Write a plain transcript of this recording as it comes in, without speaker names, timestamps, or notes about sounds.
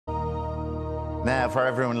Now, for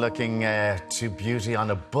everyone looking to beauty on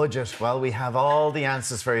a budget, well, we have all the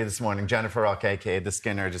answers for you this morning. Jennifer Rock, aka The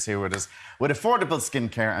Skinner, is here with us with affordable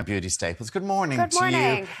skincare and beauty staples. Good morning to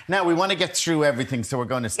you. Now, we want to get through everything, so we're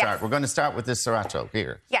going to start. Yes. We're going to start with this Cerato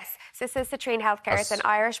here. Yes. So this is Citrine Healthcare. It's an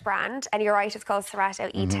Irish brand, and you're right, it's called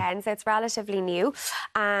Cerato E10, so it's relatively new,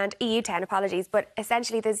 and EU10, apologies, but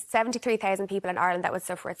essentially there's 73,000 people in Ireland that would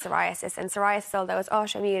suffer with psoriasis, and psoriasis, although it's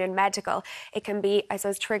autoimmune and medical, it can be, I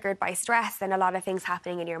suppose, triggered by stress and a lot of things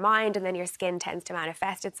happening in your mind, and then your skin tends to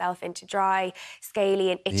manifest itself into dry, scaly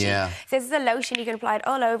and itchy. Yeah. So this is a lotion, you can apply it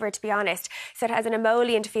all over, to be honest, so it has an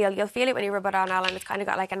emollient feel. You'll feel it when you rub it on, Alan. It's kind of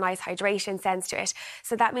got like a nice hydration sense to it,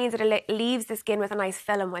 so that means that it leaves the skin with a nice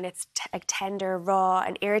film when it's like tender, raw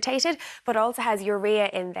and irritated, but also has urea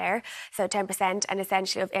in there, so 10%, and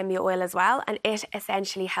essentially of amino oil as well, and it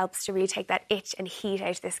essentially helps to really take that itch and heat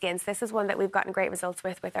out of the skin. So this is one that we've gotten great results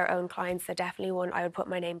with our own clients, so definitely one I would put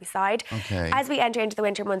my name beside. Okay. As we enter into the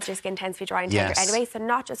winter months, your skin tends to be dry and tender anyway, so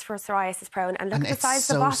not just for psoriasis prone, and look at the size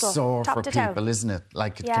of the bottle, it's so sore top for to toe. people, isn't it?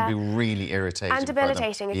 Like, it can be really irritating and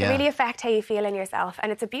debilitating. It can really affect how you feel in yourself,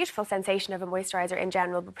 and it's a beautiful sensation of a moisturiser in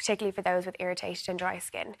general, but particularly for those with irritated and dry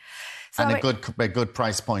skin. So and a good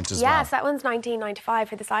price point as well. Yes, that one's $19.95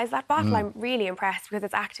 for the size of that bottle. I'm really impressed because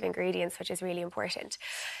it's active ingredients, which is really important.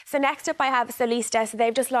 So next up I have Seoulista. So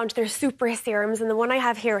they've just launched their super serums, and the one I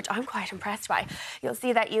have here, which I'm quite impressed by, you'll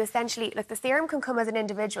see that you essentially, look, the serum can come as an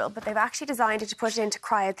individual, but they've actually designed it to put it into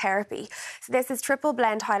cryotherapy. So this is triple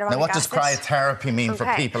blend hyaluronic acid. Now what does cryotherapy mean for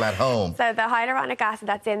people at home? So the hyaluronic acid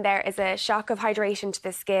that's in there is a shock of hydration to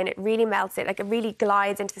the skin. It really melts it, like it really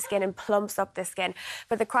glides into the skin and plumps up the skin.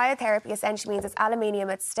 But the cryotherapy essentially means it's aluminium,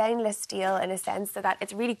 it's stainless steel in a sense, so that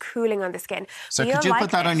it's really cooling on the skin. So could you put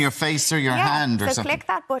that on your face or your hand or something? So click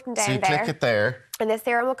that button down there. So you click it there. And the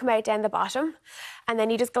serum will come out down the bottom, and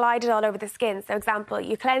then you just glide it all over the skin. So, example,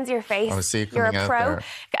 you cleanse your face, you're a pro,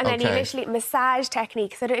 and then you literally massage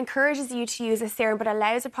technique. So it encourages you to use a serum, but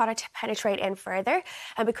allows the product to penetrate in further.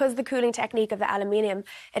 And because of the cooling technique of the aluminium,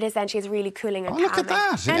 it essentially is really cooling and calming. Look at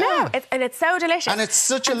that! I know, and it's so delicious. And it's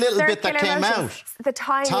such a little bit that came out. The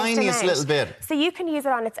tiniest little bit. So you can use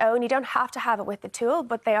it on its own. You don't have to have it with the tool,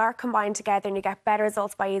 but they are combined together, and you get better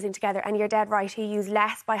results by using together. And you're dead right. You use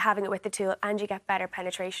less by having it with the tool, and you get better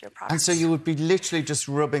penetration of product. And so you would be literally just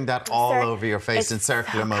rubbing that all over your face in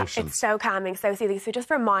circular motions. It's so calming, so soothing. So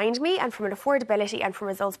just remind me, and from an affordability and from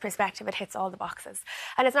a results perspective, it hits all the boxes.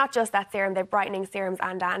 And it's not just that serum, they're brightening serums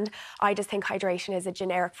and. I just think hydration is a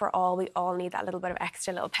generic for all. We all need that little bit of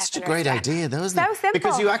extra little pep. It's a great idea, though, isn't it? So simple.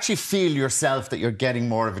 Because you actually feel yourself that you're getting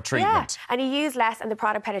more of a treatment. Yeah, and you use less and the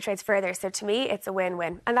product penetrates further. So to me, it's a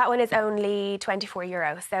win-win. And that one is only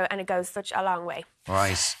 €24, so, and it goes such a long way.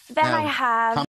 Right. Then I have